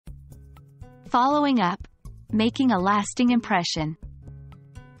Following up, making a lasting impression.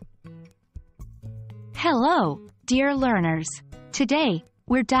 Hello, dear learners. Today,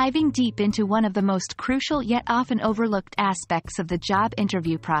 we're diving deep into one of the most crucial yet often overlooked aspects of the job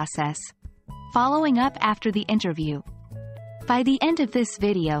interview process: following up after the interview. By the end of this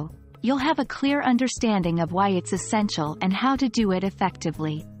video, you'll have a clear understanding of why it's essential and how to do it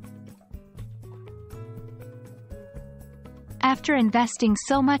effectively. After investing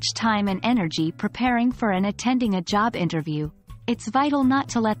so much time and energy preparing for and attending a job interview, it's vital not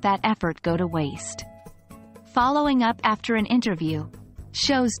to let that effort go to waste. Following up after an interview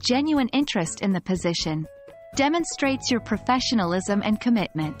shows genuine interest in the position, demonstrates your professionalism and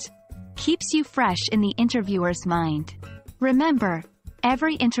commitment, keeps you fresh in the interviewer's mind. Remember,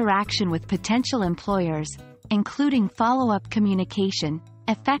 every interaction with potential employers, including follow-up communication,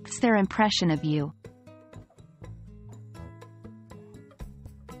 affects their impression of you.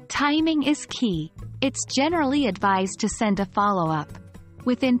 Timing is key. It's generally advised to send a follow-up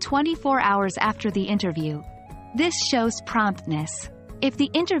within 24 hours after the interview. This shows promptness. If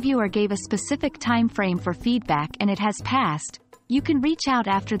the interviewer gave a specific time frame for feedback and it has passed, you can reach out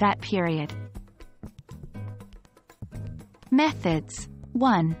after that period. Methods.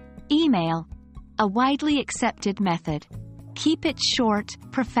 1. Email. A widely accepted method. Keep it short,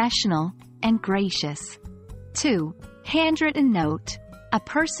 professional, and gracious. 2. Handwritten note. A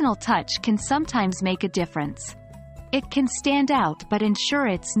personal touch can sometimes make a difference. It can stand out but ensure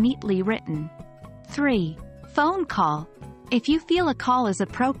it's neatly written. 3. Phone call. If you feel a call is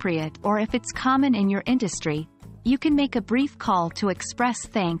appropriate or if it's common in your industry, you can make a brief call to express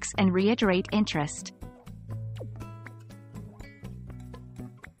thanks and reiterate interest.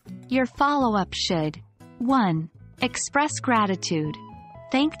 Your follow-up should: 1. Express gratitude.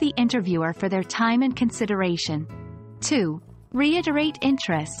 Thank the interviewer for their time and consideration. 2. Reiterate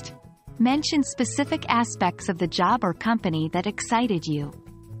interest. Mention specific aspects of the job or company that excited you.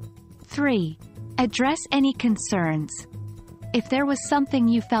 3. Address any concerns. If there was something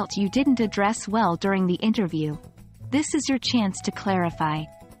you felt you didn't address well during the interview, this is your chance to clarify.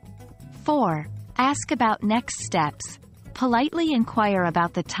 4. Ask about next steps. Politely inquire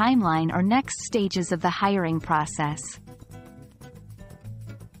about the timeline or next stages of the hiring process.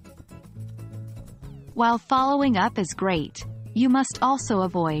 While following up is great, you must also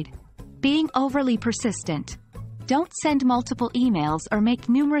avoid being overly persistent. Don't send multiple emails or make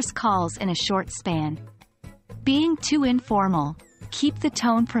numerous calls in a short span. Being too informal. Keep the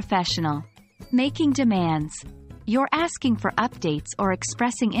tone professional. Making demands. You're asking for updates or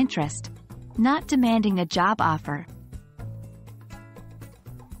expressing interest, not demanding a job offer.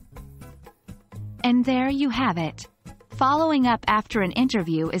 And there you have it. Following up after an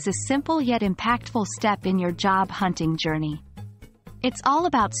interview is a simple yet impactful step in your job hunting journey. It's all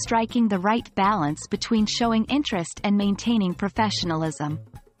about striking the right balance between showing interest and maintaining professionalism.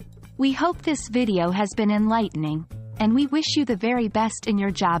 We hope this video has been enlightening, and we wish you the very best in your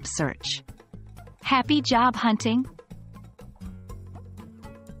job search. Happy job hunting!